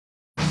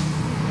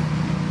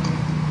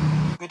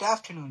Good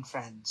afternoon,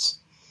 friends.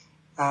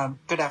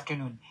 Good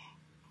afternoon.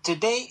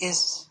 Today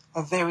is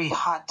a very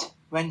hot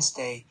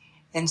Wednesday,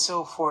 and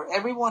so for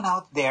everyone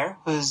out there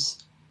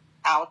who's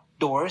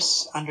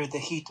outdoors under the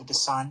heat of the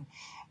sun,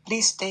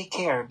 please take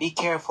care. Be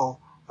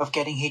careful of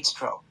getting heat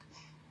stroke.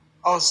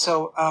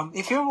 Also,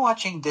 if you're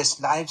watching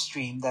this live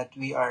stream that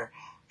we are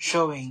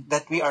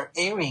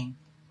airing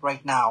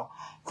right now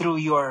through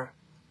your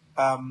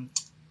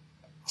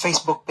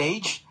Facebook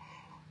page,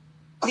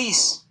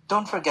 please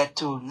don't forget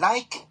to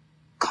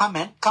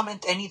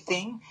comment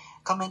anything,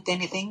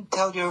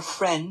 tell your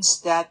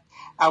friends that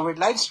our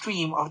live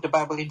stream of the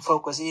Bible in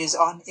Focus is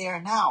on air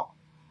now.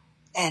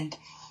 And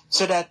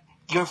so that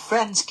your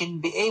friends can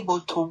be able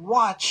to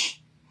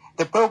watch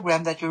the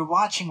program that you're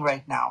watching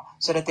right now,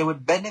 so that they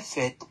would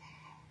benefit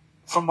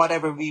from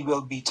whatever we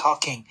will be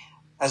talking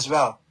as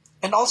well.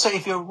 And also,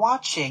 if you're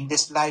watching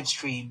this live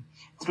stream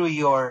through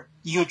your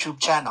YouTube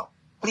channel,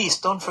 please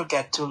don't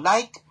forget to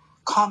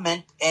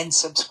comment, and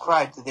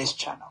subscribe to this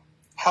channel.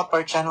 Help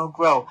our channel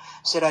grow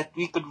so that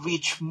we could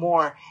reach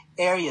more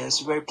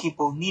areas where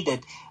people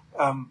needed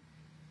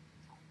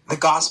the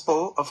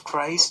gospel of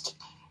Christ,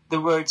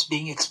 the words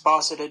being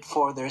exposited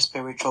for their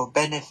spiritual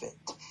benefit.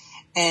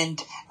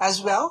 And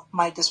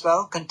might as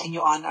well continue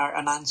on our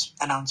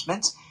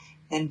announcements.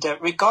 And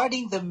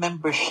regarding the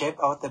membership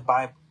of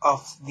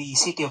the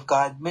City of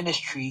God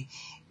Ministry,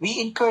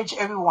 we encourage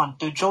everyone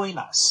to join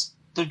us,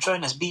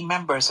 be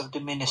members of the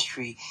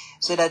ministry,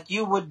 so that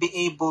you would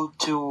be able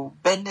to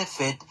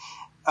benefit.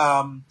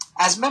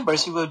 As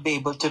members, you will be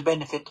able to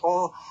benefit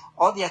all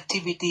the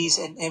activities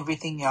and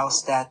everything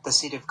else that the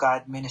City of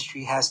God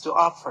Ministry has to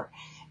offer.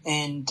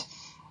 And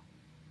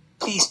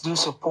please do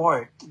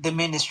support the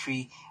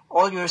ministry.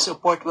 All your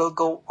support will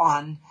go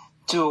on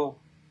to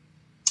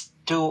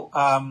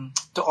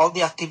all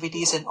the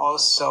activities, and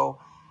also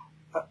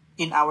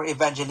in our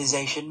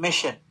evangelization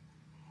mission.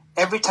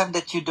 Every time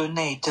that you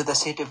donate to the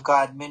City of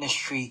God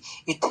Ministry,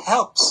 it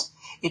helps.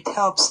 It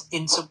helps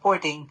in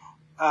supporting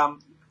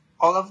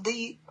all of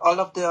the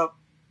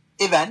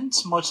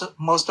events.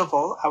 Most of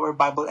all, our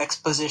Bible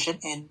exposition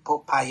in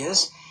Pope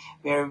Pius,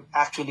 where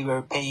actually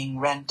we're paying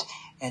rent,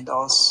 and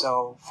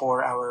also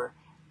for our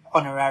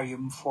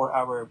honorarium for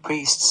our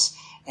priests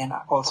and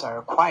also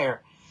our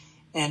choir.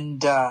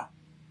 And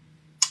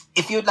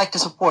if you'd like to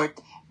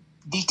support,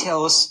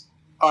 details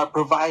are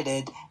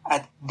provided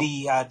at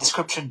the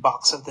description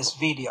box of this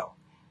video.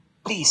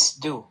 Please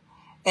do.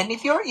 And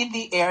if you're in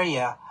the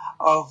area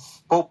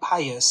of Pope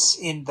Pius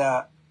in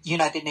the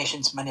United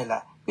Nations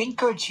Manila, we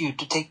encourage you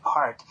to take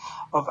part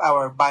of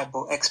our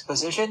Bible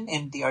exposition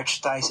in the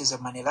Archdiocese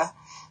of Manila,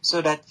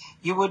 so that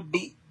you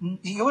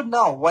would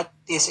know what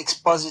is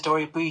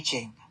expository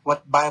preaching,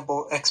 what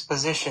Bible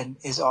exposition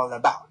is all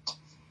about.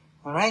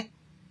 All right?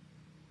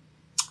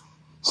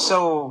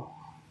 So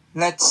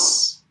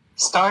let's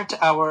start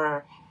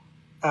our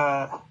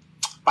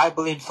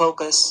Bible in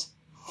Focus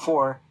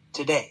for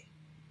today.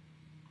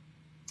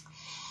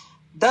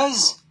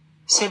 Does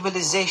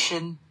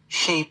civilization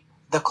shape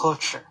the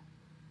culture,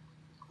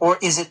 or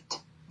is it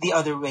the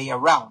other way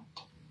around?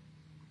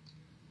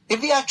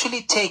 If we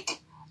actually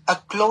take a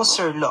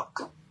closer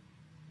look,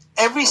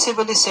 every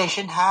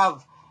civilization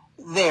have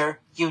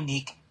their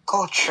unique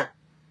culture.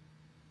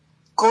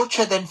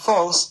 Culture then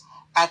falls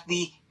at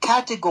the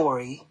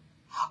category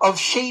of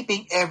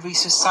shaping every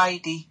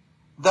society,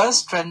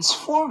 thus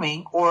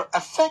transforming or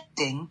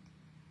affecting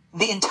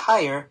the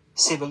entire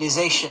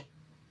civilization.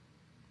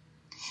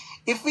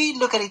 If we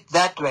look at it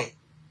that way,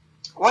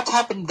 what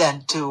happened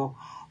then to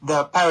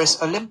the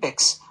Paris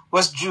Olympics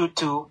was due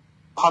to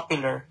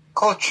popular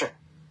culture.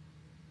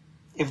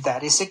 If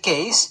that is the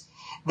case,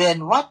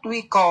 then what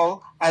we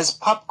call as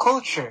pop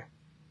culture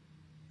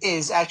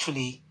is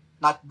actually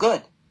not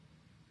good.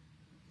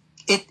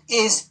 It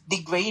is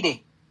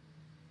degrading.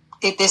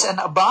 It is an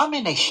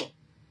abomination.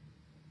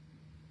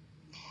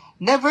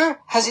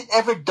 Never has it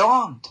ever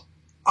dawned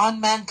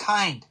on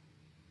mankind,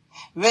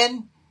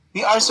 when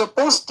we are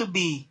supposed to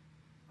be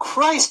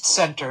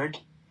Christ-centered,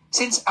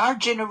 since our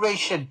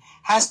generation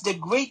has the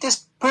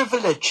greatest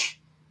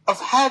privilege of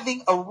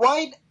having a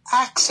wide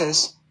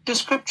access to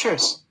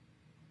scriptures.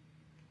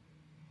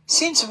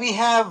 Since we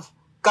have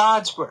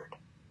God's Word,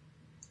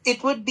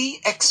 it would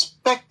be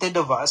expected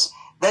of us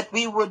that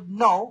we would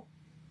know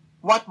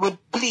what would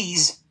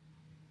please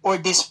or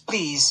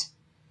displease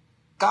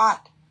God.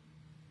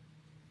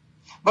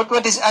 But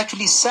what is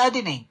actually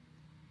saddening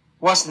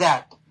was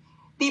that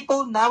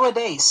people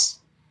nowadays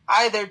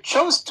either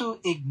chose to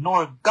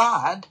ignore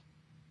God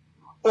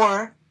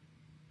or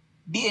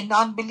be a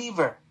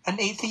non-believer, an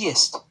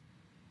atheist.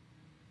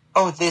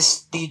 Oh,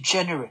 this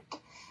degenerate,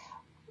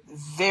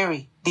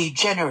 very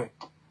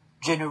degenerate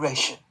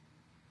generation.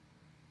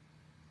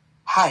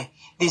 Hi,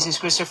 this is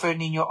Christopher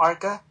Nino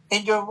Arca,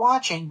 and you're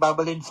watching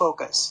Bible in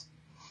Focus,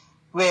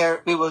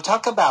 where we will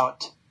talk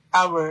about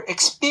our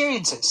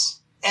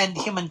experiences and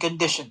human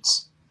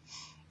conditions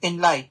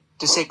in light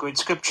to sacred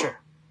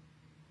scripture.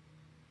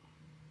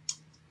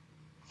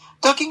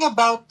 Talking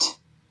about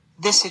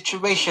this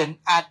situation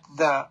at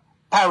the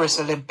Paris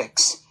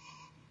Olympics,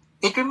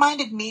 It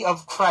reminded me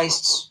of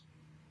Christ's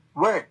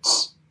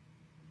words.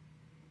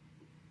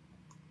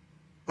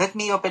 Let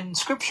me open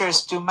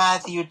scriptures to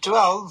Matthew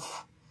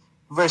 12,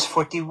 verse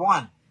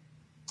 41.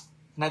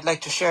 And I'd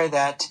like to share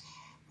that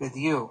with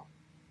you.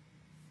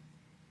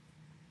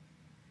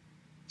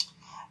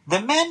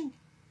 The men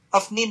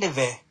of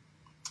Nineveh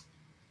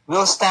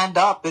will stand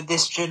up with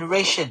this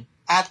generation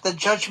at the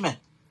judgment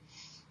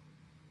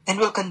and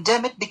will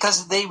condemn it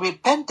because they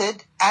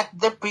repented at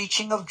the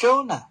preaching of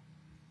Jonah.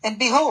 And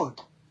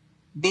behold,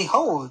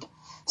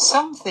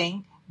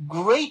 something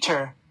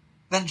greater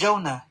than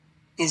Jonah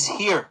is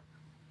here.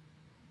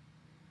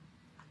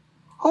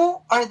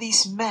 Who are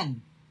these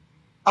men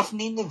of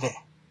Nineveh?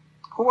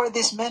 Who are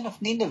these men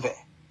of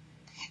Nineveh?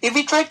 If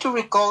we try to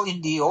recall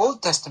in the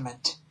Old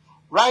Testament,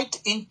 right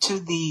into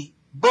the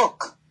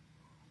book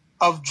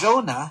of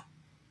Jonah,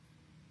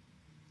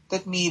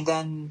 let me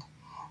then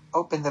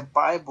open the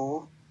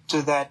Bible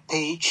to that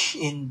page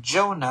in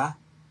Jonah.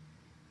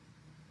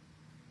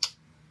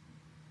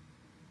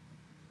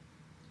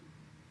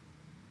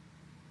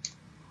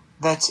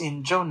 That's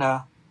in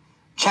Jonah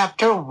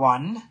chapter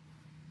 1,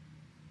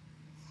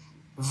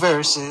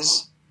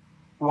 verses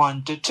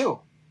 1 to 2.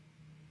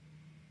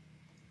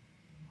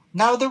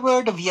 Now the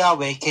word of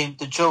Yahweh came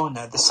to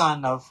Jonah, the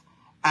son of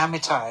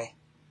Amittai,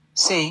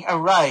 saying,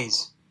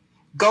 Arise,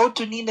 go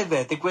to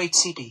Nineveh, the great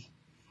city,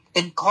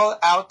 and call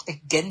out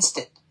against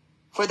it,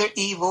 for their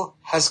evil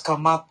has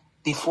come up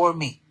before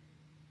me.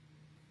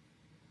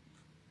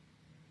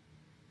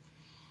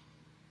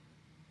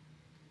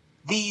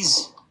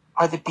 These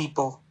are the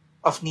people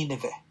of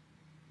Nineveh.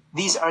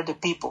 These are the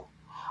people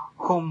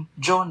whom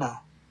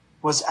Jonah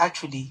was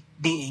actually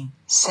being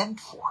sent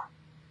for.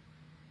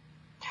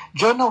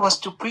 Jonah was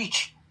to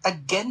preach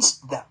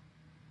against them.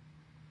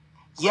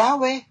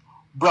 Yahweh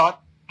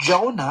brought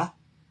Jonah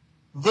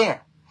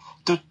there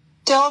to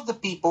tell the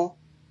people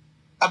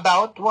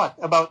about what?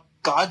 About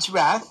God's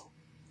wrath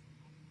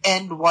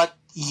and what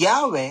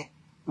Yahweh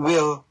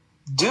will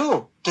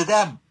do to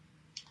them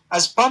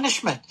as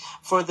punishment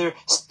for their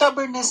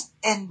stubbornness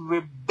and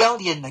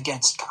rebellion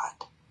against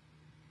God.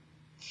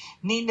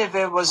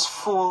 Nineveh was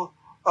full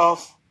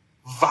of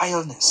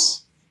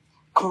vileness,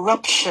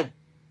 corruption,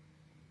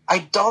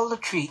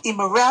 idolatry,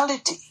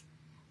 immorality,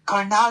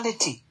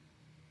 carnality.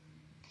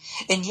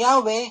 And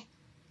Yahweh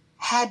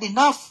had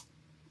enough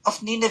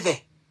of Nineveh.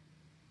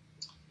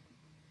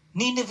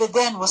 Nineveh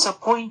then was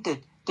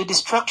appointed to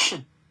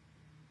destruction.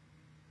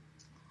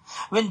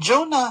 When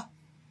Jonah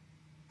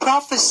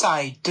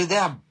prophesied to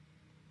them,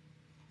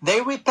 they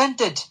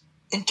repented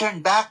and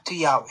turned back to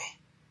Yahweh.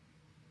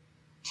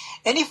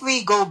 And if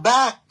we go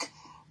back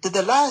to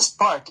the last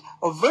part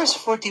of verse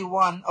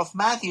 41 of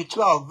Matthew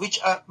 12,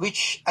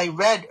 which I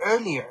read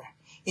earlier,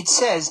 it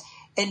says,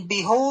 And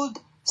behold,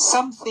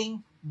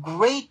 something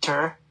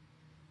greater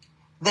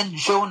than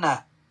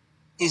Jonah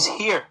is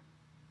here.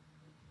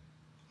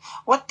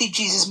 What did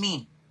Jesus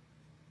mean?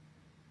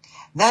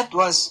 That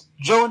was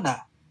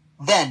Jonah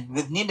then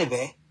with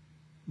Nineveh,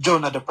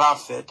 Jonah the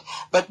prophet,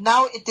 but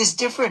now it is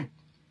different.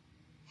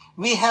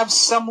 We have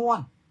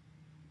someone,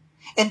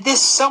 and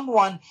this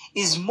someone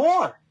is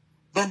more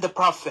than the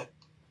prophet.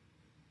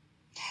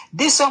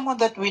 This someone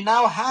that we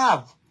now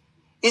have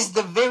is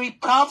the very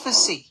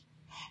prophecy,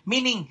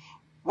 meaning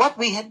what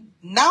we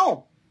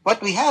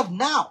have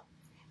now.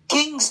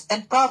 Kings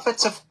and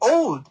prophets of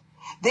old,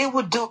 they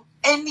would do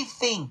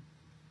anything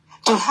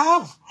to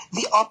have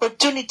the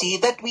opportunity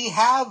that we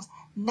have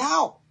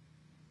now.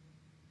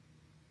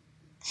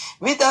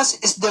 With us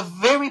is the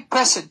very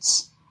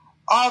presence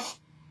of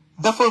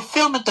the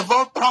fulfillment of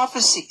all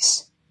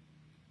prophecies.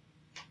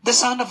 The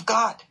Son of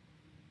God,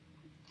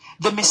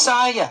 the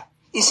Messiah,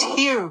 is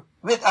here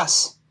with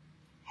us.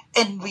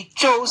 And we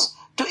chose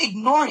to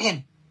ignore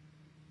him,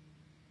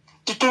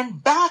 to turn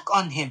back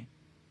on him.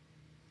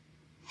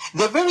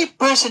 The very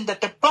person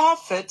that the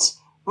prophets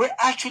were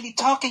actually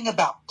talking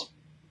about.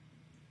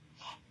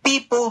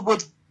 People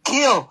would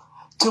kill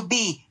to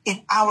be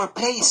in our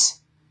place.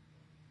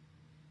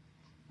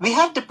 We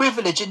have the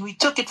privilege and we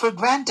took it for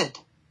granted.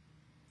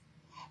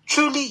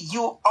 Truly,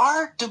 you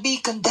are to be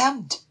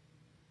condemned.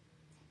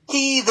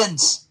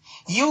 Heathens,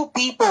 you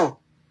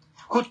people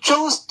who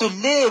chose to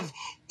live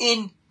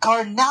in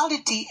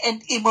carnality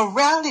and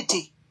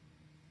immorality.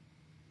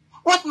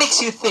 What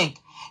makes you think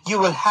you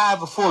will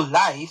have a full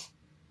life?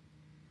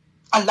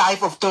 A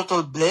life of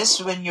total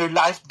bliss when your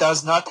life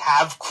does not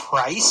have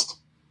Christ?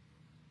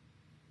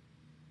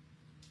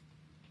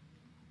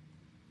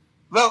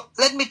 Well,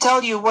 let me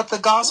tell you what the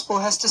gospel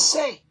has to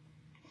say.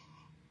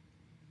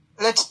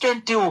 Let's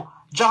turn to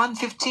John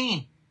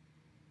 15.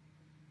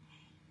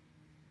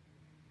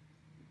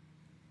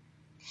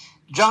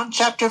 John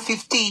chapter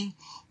 15,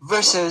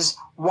 verses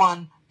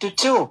 1 to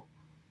 2.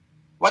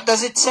 What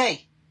does it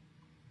say?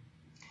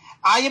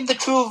 I am the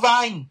true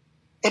vine,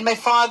 and my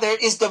Father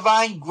is the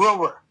vine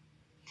grower.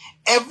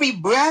 Every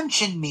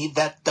branch in me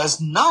that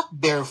does not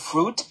bear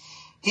fruit,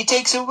 he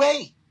takes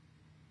away.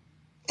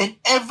 And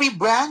every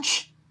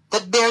branch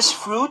that bears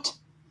fruit,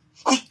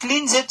 he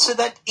cleans it so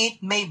that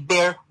it may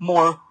bear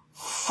more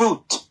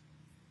fruit.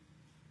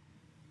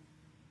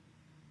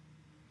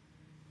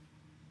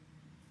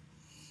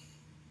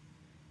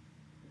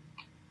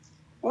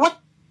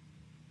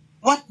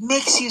 What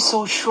makes you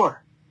so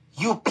sure?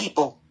 You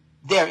people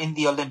there in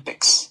the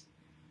Olympics.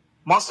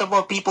 Most of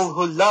all, people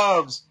who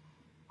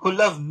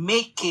love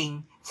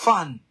making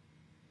fun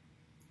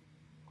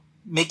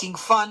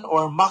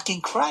or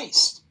mocking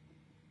Christ.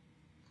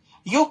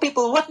 You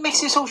people, what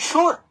makes you so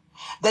sure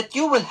that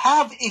you will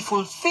have a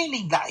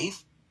fulfilling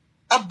life,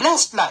 a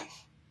blessed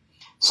life,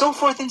 so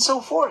forth and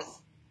so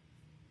forth?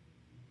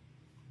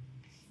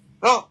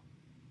 Well,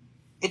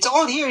 it's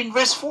all here in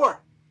verse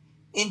 4,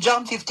 in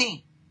John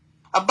 15.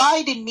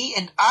 Abide in me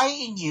and I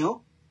in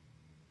you,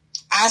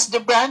 as the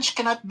branch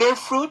cannot bear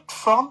fruit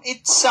from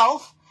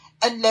itself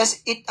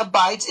unless it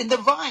abides in the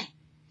vine.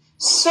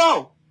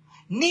 So,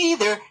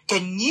 neither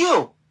can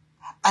you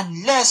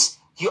unless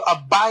you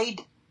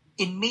abide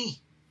in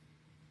me.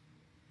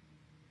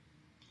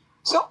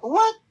 So,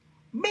 what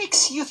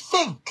makes you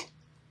think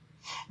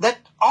that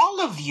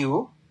all of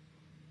you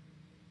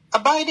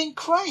abide in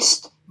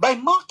Christ by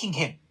mocking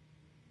him?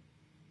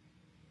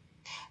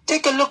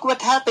 Take a look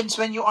what happens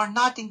when you are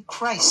not in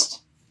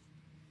Christ.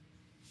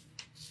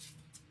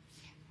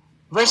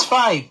 Verse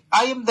 5,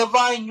 I am the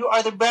vine, you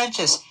are the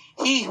branches.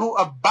 He who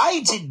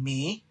abides in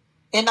me,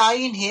 and I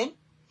in him,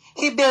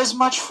 he bears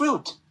much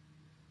fruit.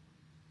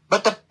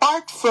 But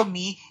apart from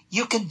me,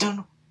 you can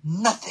do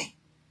nothing.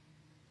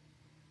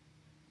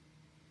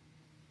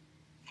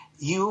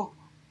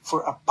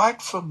 For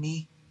apart from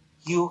me,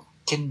 you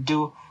can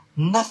do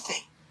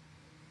nothing.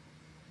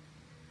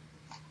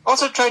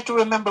 Also try to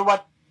remember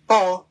what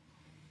Paul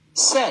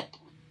said.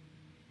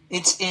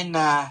 It's in,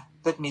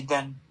 let me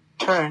then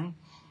turn.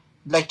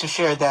 I'd like to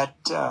share that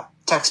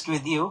text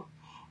with you.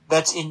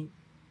 That's in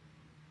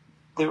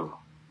the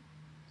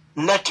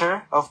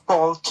letter of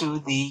Paul to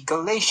the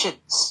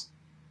Galatians.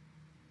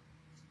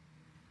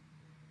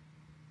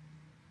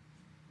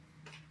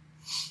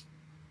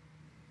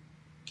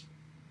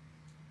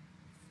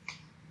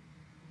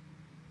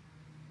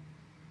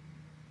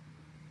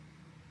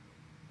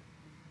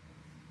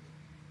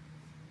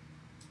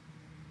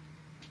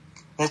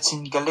 That's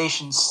in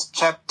Galatians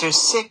chapter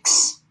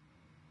 6,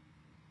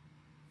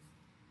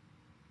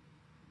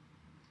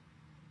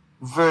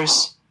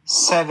 verse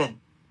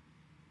 7.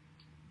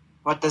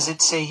 What does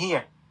it say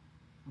here?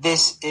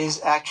 This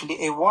is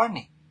actually a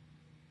warning.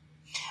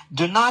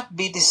 Do not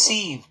be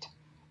deceived.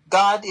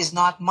 God is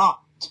not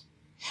mocked.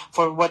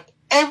 For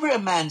whatever a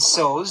man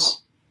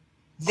sows,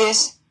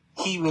 this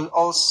he will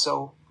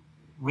also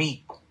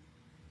reap.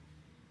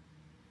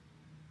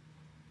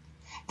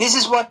 This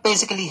is what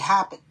basically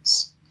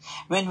happens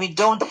when we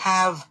don't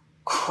have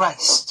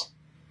Christ.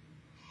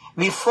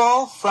 We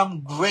fall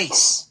from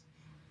grace,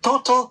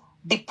 total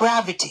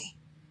depravity.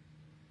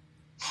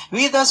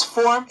 We thus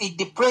form a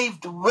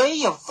depraved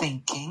way of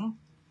thinking.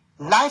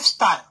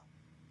 Lifestyle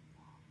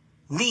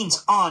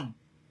leans on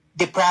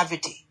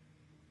depravity.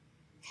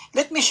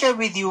 Let me share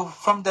with you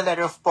from the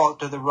letter of Paul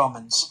to the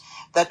Romans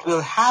that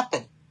will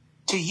happen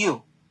to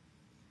you,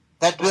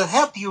 that will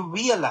help you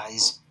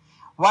realize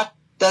what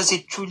does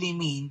it truly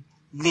mean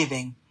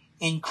living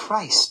in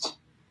Christ.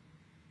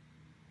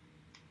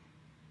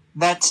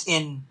 That's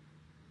in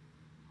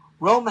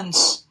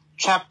Romans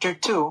chapter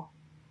 2,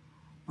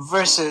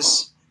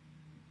 verses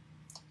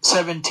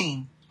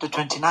 17 to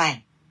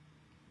 29.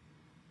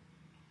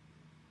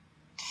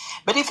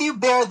 But if you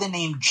bear the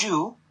name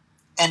Jew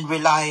and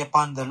rely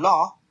upon the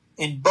law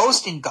and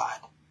boast in God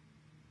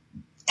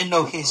and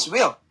know his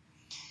will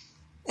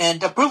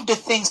and approve the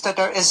things that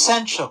are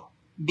essential,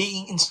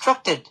 being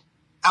instructed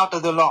out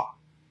of the law,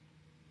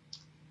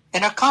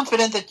 and are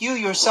confident that you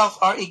yourself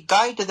are a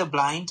guide to the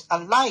blind, a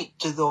light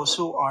to those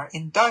who are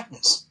in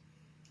darkness,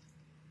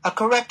 a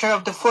corrector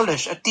of the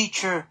foolish, a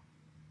teacher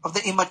of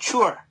the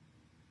immature,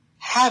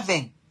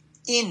 having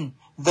in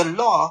the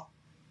law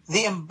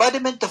the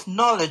embodiment of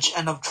knowledge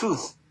and of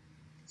truth.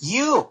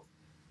 You,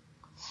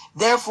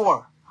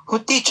 therefore, who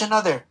teach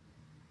another,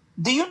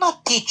 do you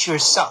not teach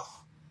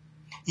yourself?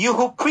 You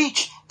who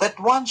preach that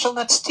one shall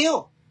not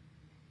steal,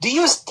 do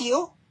you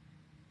steal?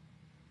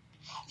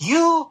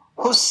 You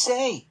who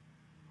say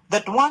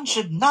that one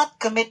should not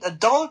commit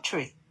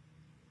adultery,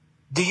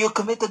 do you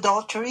commit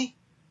adultery?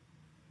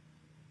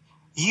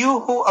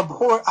 You who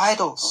abhor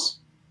idols,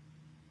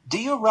 do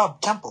you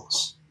rob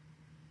temples?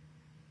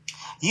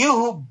 You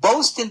who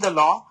boast in the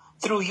law,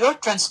 through your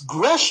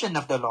transgression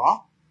of the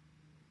law,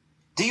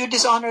 do you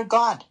dishonor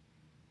God?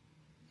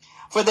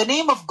 For the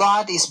name of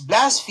God is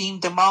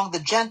blasphemed among the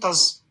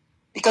Gentiles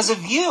because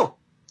of you,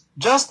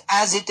 just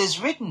as it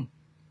is written.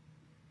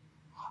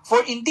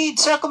 For indeed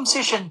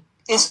circumcision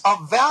is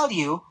of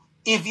value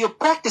if you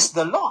practice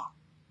the law.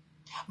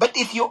 But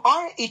if you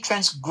are a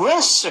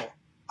transgressor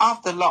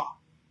of the law,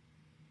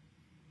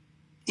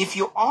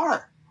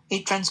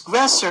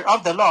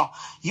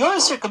 your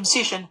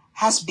circumcision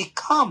has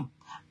become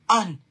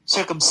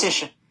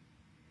uncircumcision.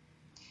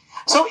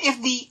 So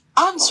if the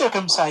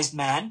uncircumcised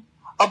man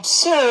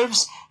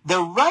observes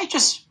the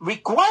righteous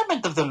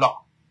requirement of the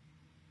law,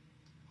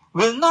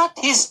 will not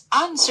his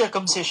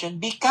uncircumcision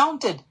be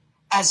counted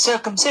as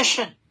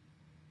circumcision?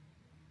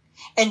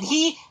 And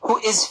he who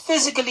is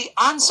physically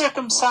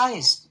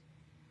uncircumcised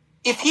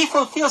If he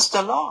fulfills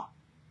the law,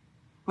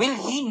 will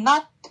he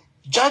not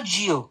judge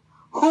you,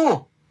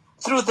 who,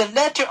 through the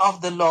letter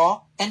of the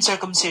law and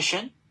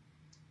circumcision,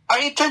 are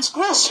a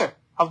transgressor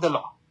of the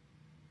law?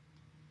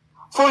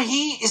 For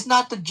he is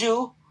not the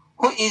Jew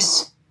who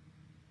is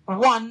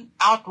one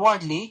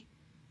outwardly,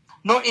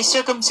 nor is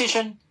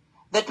circumcision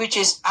that which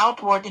is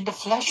outward in the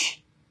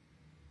flesh.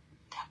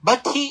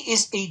 But he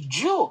is a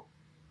Jew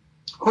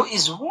who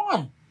is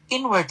one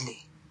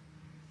inwardly,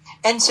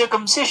 and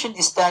circumcision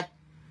is that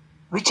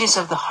which is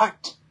of the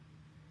heart,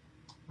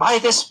 by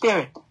the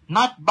Spirit,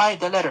 not by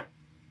the letter.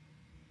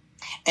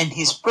 And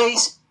his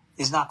praise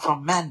is not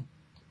from men,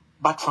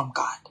 but from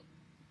God.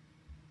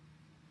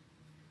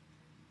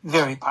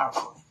 Very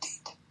powerful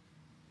indeed.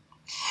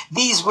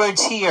 These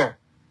words here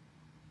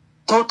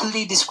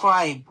totally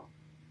describe,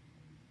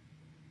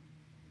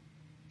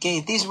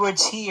 these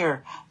words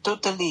here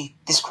totally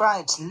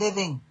describes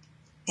living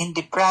in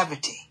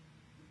depravity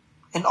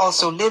and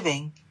also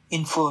living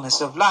in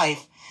fullness of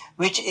life,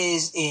 which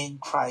is in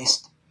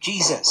Christ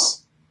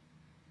Jesus.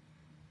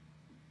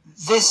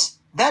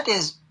 That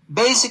is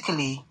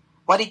basically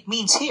what it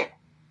means here.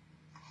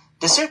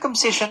 The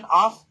circumcision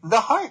of the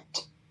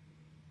heart.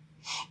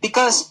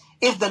 Because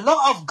if the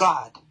law of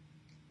God,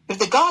 if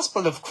the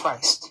gospel of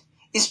Christ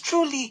is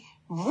truly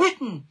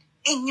written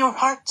in your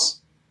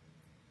hearts,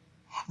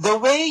 the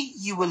way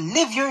you will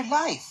live your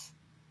life,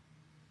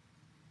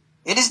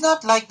 it is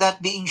not like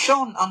that being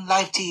shown on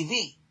live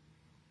TV.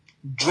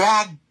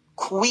 Drag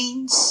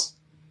queens,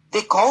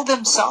 they call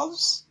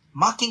themselves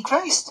mocking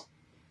Christ.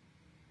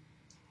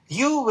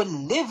 You will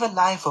live a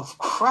life of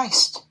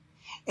Christ,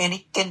 and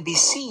it can be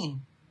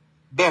seen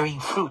bearing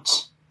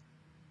fruits.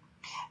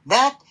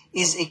 That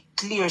is a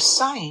clear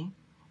sign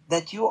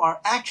that you are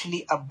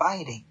actually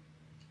abiding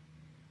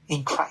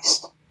in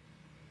Christ.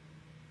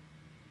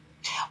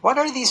 What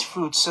are these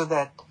fruits, so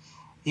that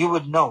you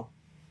would know?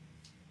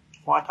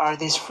 What are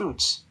these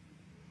fruits?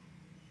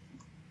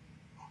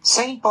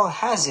 St. Paul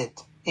has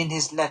it in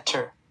his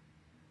letter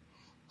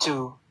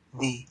to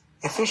the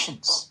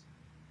Ephesians.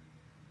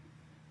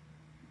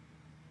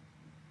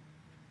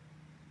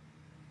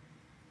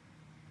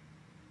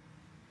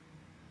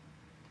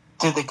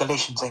 To the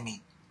Galatians, I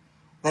mean.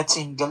 That's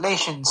in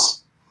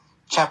Galatians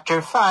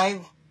chapter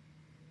 5.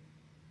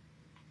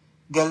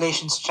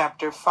 Galatians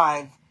chapter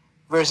 5,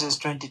 verses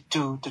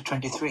 22 to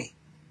 23.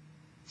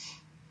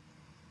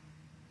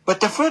 But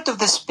the fruit of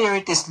the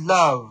Spirit is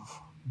love,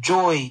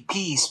 joy,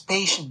 peace,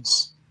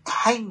 patience,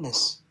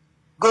 kindness,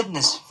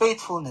 goodness,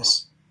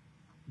 faithfulness,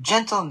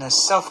 gentleness,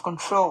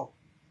 self-control.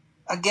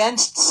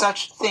 Against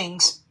such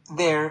things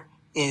there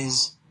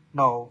is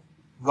no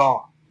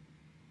law.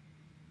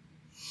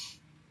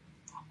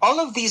 All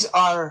of these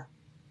are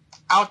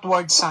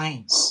outward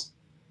signs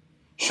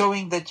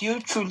showing that you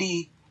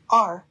truly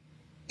are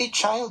a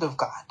child of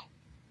God,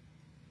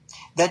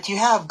 that you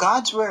have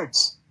God's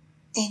words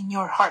in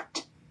your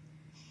heart.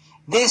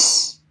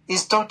 This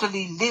is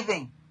totally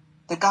living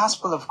the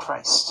gospel of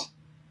Christ.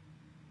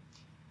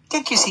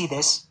 Can't you see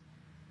this?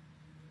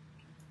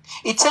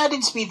 It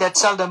saddens me that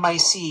seldom I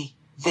see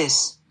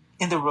this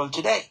in the world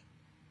today.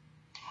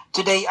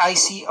 Today I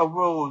see a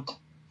world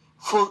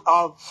full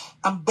of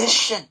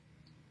ambition,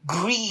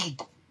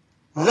 greed,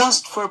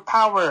 lust for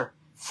power,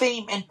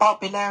 fame, and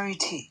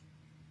popularity.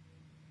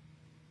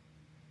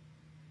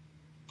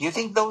 Do you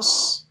think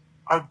those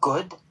are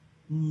good?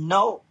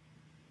 No.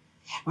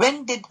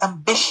 When did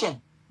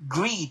ambition,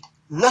 greed,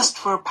 lust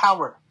for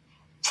power,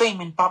 fame,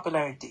 and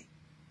popularity,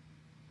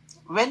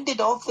 when did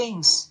all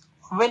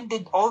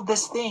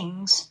these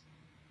things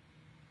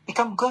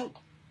become good?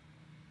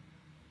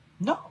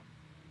 No,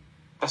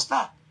 that's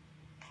not.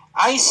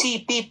 I see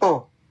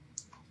people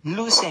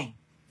losing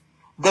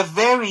the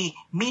very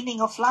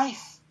meaning of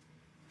life.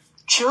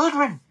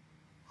 Children,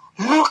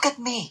 look at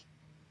me.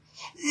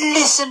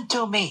 Listen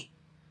to me.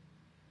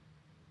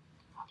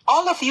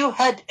 All of you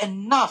had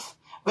enough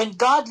when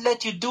God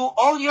let you do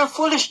all your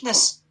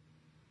foolishness.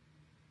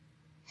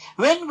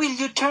 When will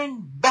you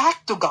turn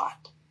back to God?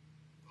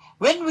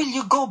 When will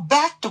you go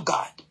back to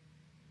God?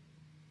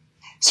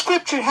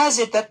 Scripture has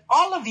it that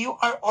all of you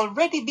are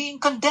already being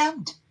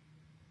condemned.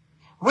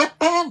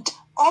 Repent,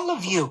 all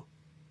of you.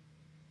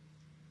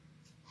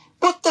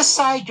 Put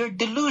aside your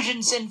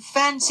delusions and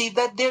fancy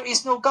that there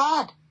is no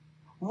God.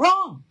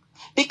 Wrong,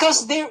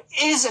 because there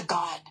is a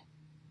God.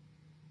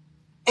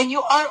 And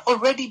you are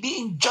already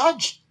being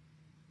judged.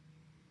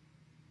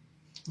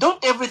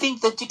 Don't ever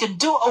think that you can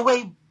do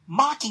away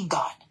mocking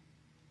God.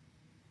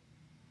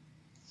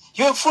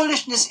 Your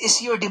foolishness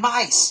is your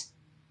demise.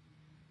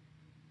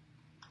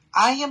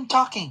 I am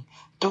talking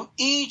to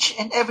each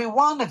and every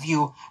one of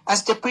you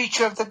as the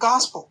preacher of the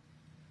gospel.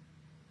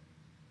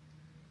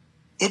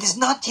 It is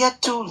not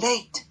yet too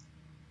late.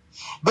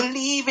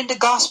 Believe in the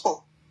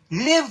gospel.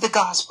 Live the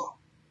gospel.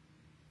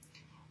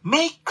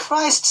 Make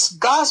Christ's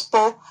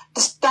gospel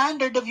the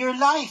standard of your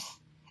life,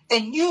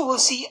 and you will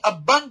see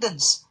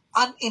abundance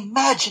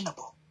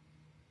unimaginable.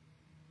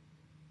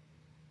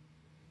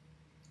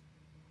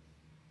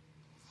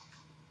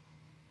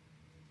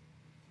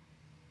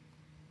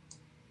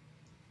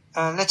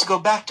 let's go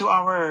back to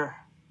our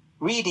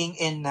reading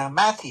in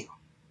Matthew.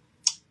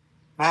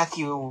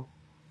 Matthew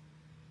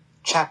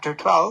chapter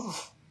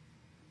 12.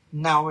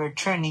 Now we're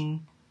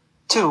turning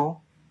to,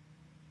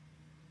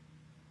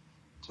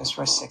 just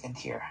for a second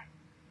here.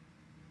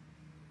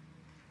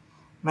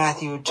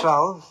 Matthew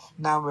 12.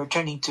 Now we're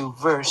turning to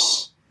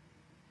verse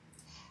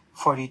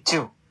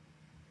 42.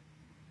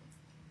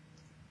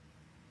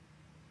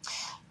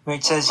 Where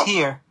it says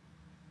here,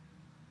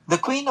 "The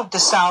queen of the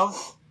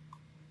south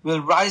will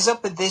rise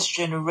up with this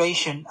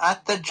generation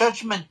at the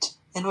judgment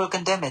and will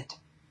condemn it,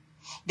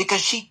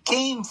 because she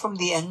came from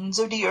the ends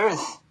of the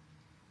earth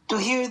to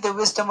hear the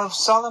wisdom of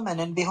Solomon,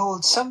 and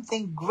behold,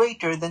 something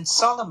greater than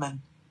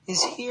Solomon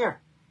is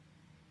here."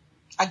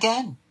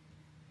 Again,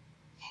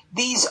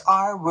 these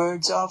are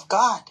words of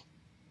God,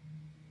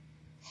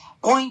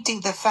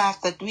 pointing the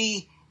fact that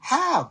we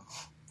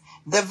have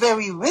the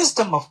very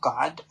wisdom of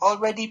God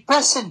already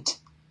present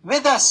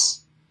with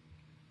us,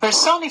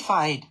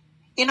 personified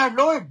in our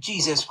Lord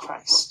Jesus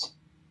Christ.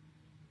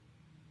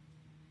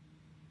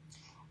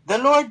 The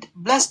Lord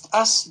blessed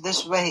us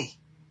this way,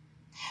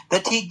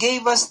 that He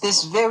gave us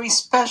this very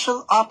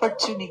special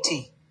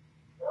opportunity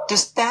to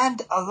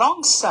stand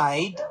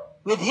alongside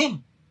with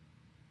Him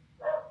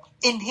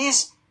in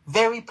His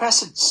very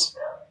presence.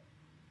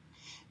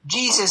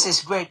 Jesus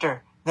is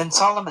greater than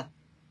Solomon,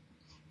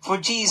 for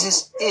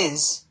Jesus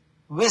is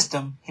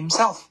wisdom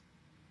Himself.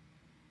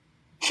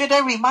 Should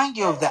I remind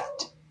you of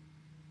that?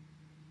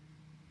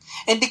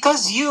 And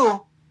because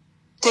you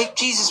take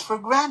Jesus for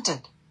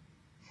granted,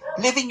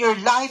 living your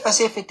life as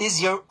if it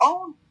is your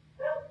own,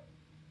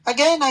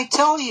 again I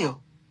tell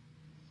you,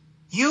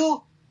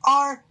 you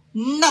are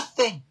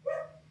nothing.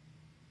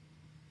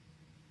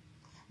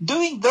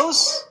 Doing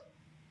those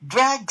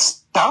drag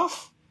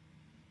stuff,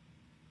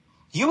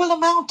 you will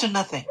amount to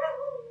nothing.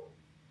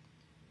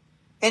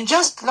 And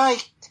just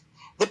like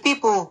the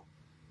people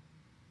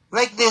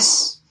like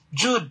this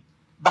Jude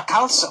B,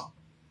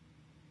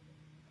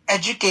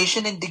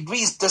 education and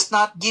degrees does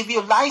not give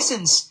you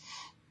license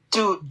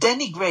to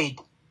denigrate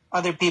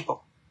other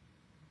people.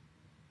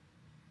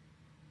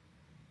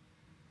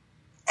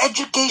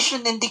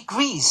 Education and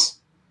degrees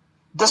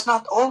does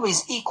not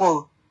always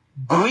equal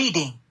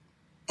breeding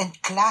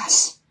and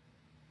class.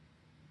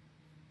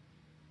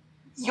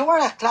 You are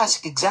a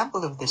classic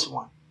example of this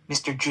one,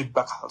 Mr. Jude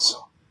B.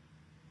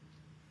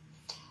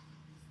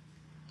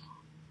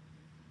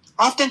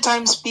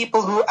 Oftentimes,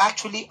 people who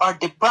actually are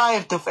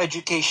deprived of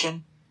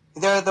education,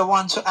 they're the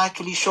ones who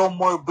actually show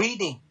more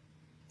breeding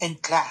and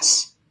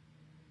class.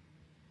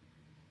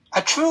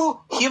 A true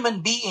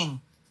human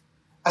being,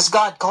 as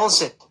God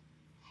calls it,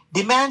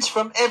 demands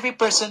from every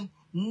person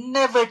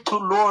never to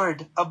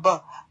lord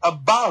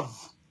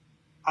above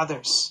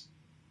others.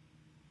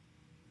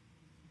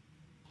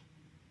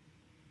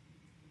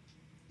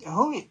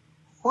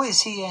 Who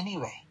is he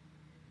anyway?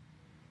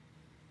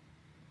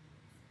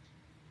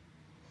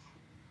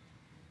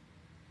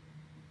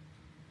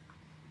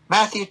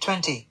 Matthew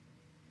 20,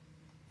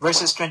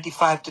 verses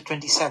 25 to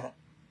 27.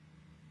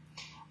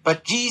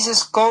 "But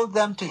Jesus called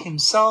them to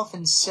Himself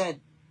and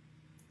said,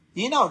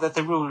 You know that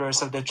the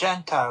rulers of the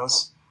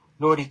Gentiles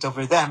lord it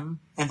over them,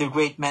 and the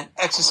great men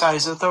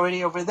exercise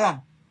authority over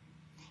them.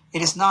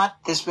 It is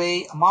not this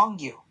way among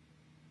you,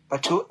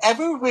 but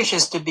whoever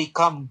wishes to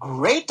become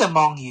great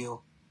among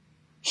you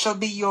shall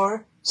be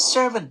your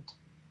servant.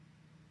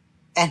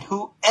 And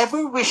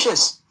whoever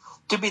wishes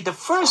to be the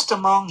first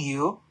among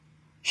you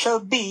shall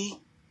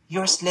be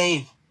your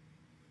slave."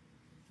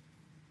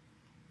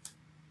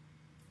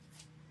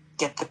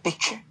 Get the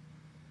picture?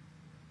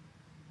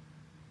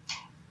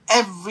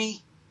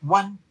 Every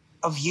one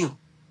of you,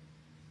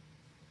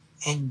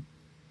 and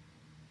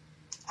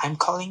I'm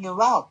calling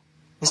you out,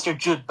 Mr.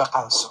 Jude B.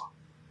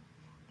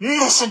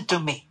 Listen to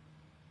me.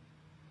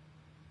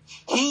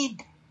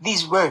 Heed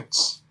these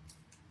words.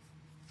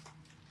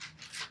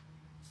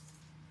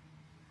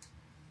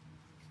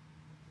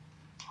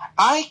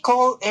 I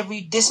call every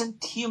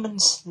decent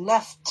humans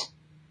left.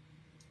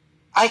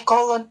 I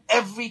call on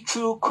every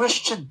true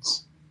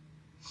Christians.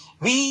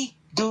 We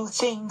do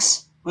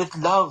things with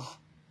love.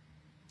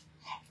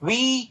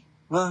 We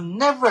will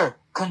never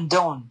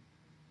condone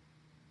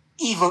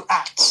evil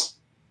acts.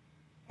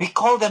 We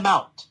call them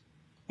out.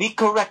 We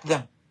correct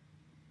them.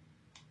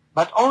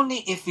 But only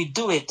if we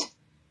do it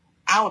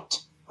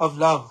out of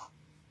love.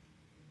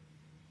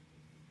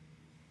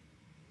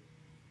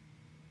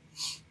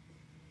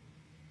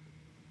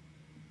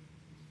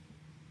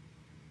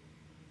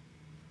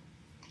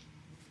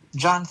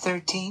 John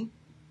 13,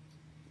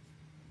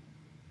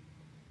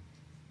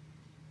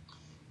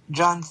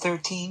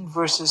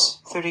 verses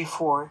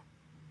 34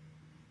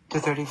 to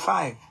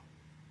 35.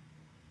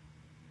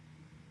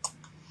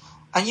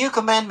 "A new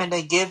commandment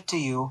I give to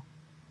you,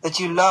 that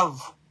you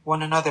love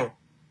one another.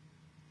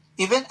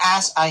 Even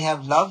as I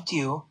have loved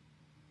you,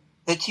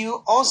 that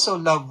you also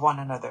love one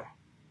another.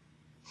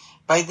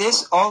 By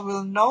this all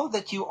will know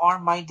that you are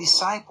my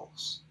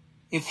disciples,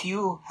 if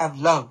you have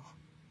love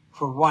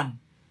for one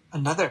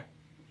another."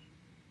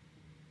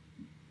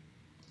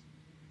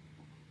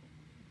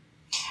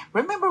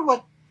 Remember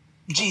what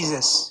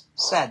Jesus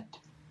said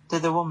to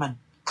the woman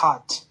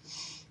caught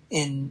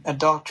in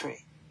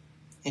adultery.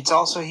 It's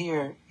also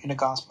here in the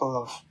Gospel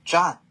of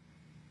John.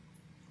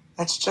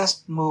 Let's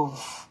just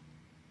move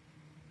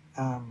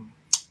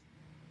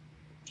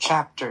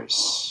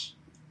chapters,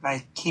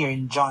 like here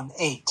in John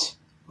 8,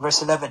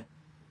 verse 11.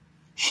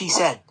 She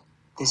said,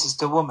 this is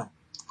the woman,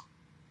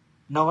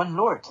 "No one,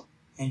 Lord."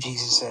 And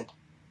Jesus said,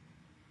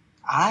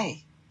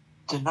 "I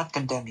do not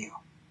condemn you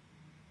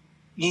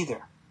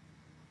either.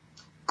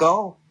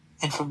 Go,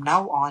 and from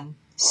now on,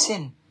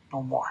 sin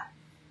no more."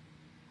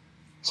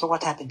 So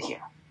what happened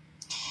here?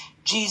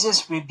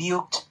 Jesus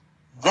rebuked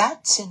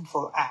that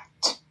sinful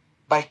act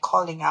by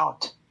calling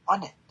out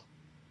on it.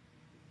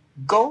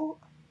 Go,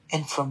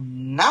 and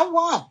from now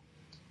on,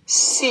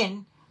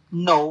 sin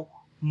no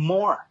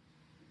more.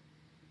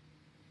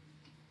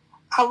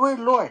 Our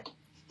Lord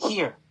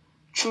here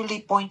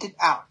truly pointed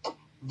out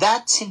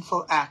that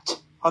sinful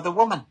act of the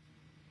woman.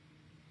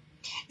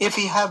 If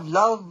you have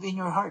love in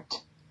your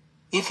heart,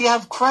 if you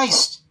have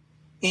Christ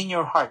in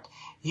your heart,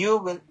 you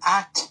will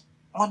act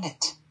on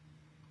it.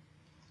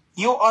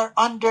 You are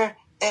under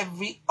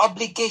every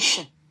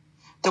obligation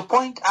to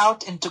point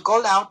out and to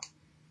call out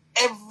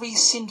every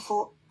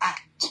sinful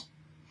act,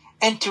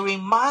 and to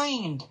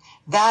remind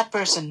that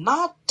person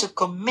not to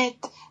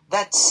commit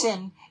that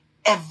sin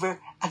ever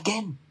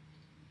again.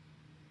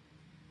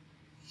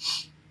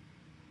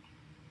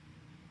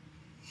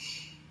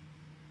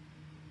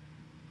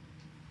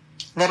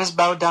 Let us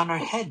bow down our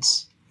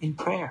heads in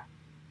prayer.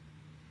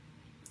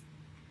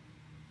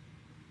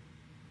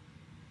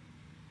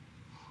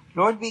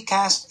 Lord, we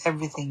cast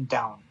everything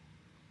down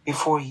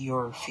before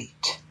your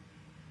feet.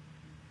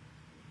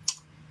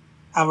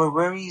 Our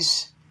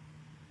worries,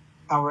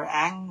 our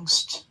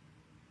angst,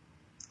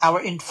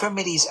 our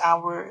infirmities,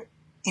 our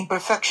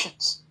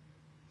imperfections.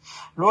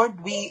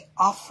 Lord, we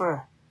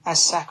offer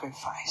as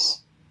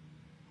sacrifice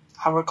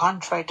our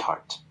contrite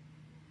heart.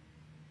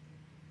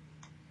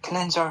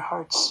 Cleanse our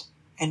hearts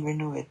and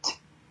renew it.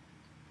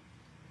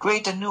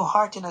 Create a new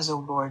heart in us, O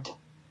Lord,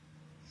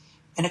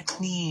 and a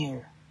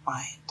clear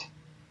mind,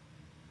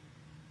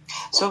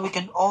 so we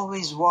can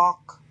always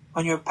walk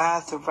on your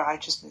path of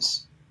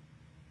righteousness.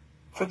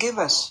 Forgive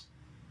us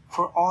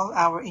for all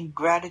our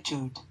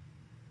ingratitude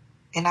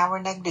and our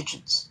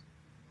negligence.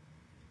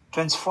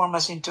 Transform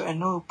us into a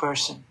new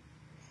person,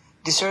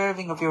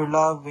 deserving of your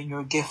love and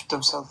your gift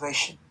of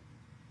salvation.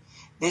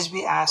 This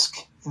we ask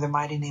in the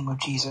mighty name of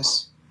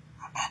Jesus.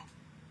 Amen.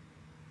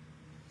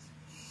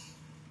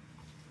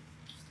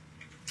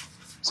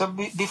 So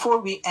before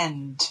we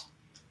end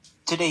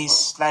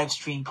today's live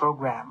stream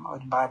program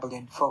on Bible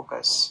in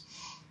Focus,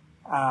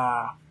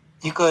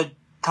 you could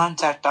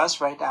contact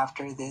us right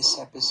after this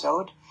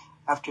episode,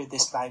 after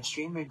this live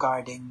stream,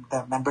 regarding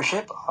the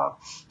membership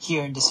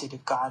here in the City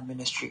of God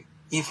Ministry.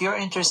 If you're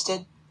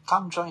interested,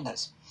 come join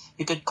us.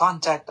 You could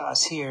contact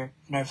us here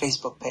in our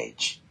Facebook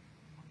page.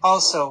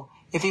 Also,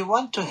 if you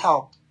want to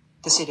help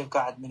the City of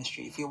God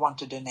Ministry, if you want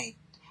to donate,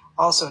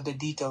 also the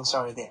details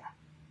are there.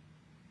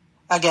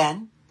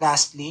 Again,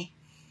 lastly,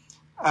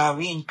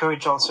 we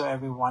encourage also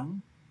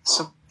everyone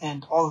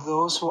and all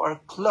those who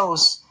are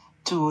close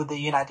to the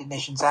United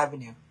Nations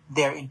Avenue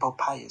there in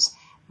Pius.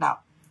 Now,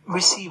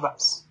 receive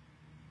us.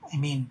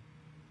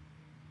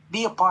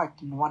 Be a part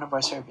in one of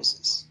our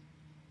services.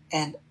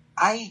 And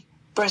I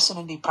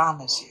personally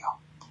promise you,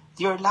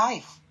 your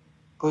life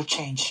will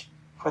change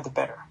for the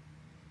better.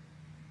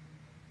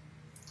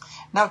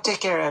 Now take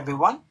care,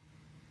 everyone.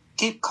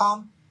 Keep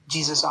calm.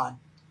 Jesus on.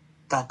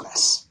 God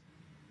bless.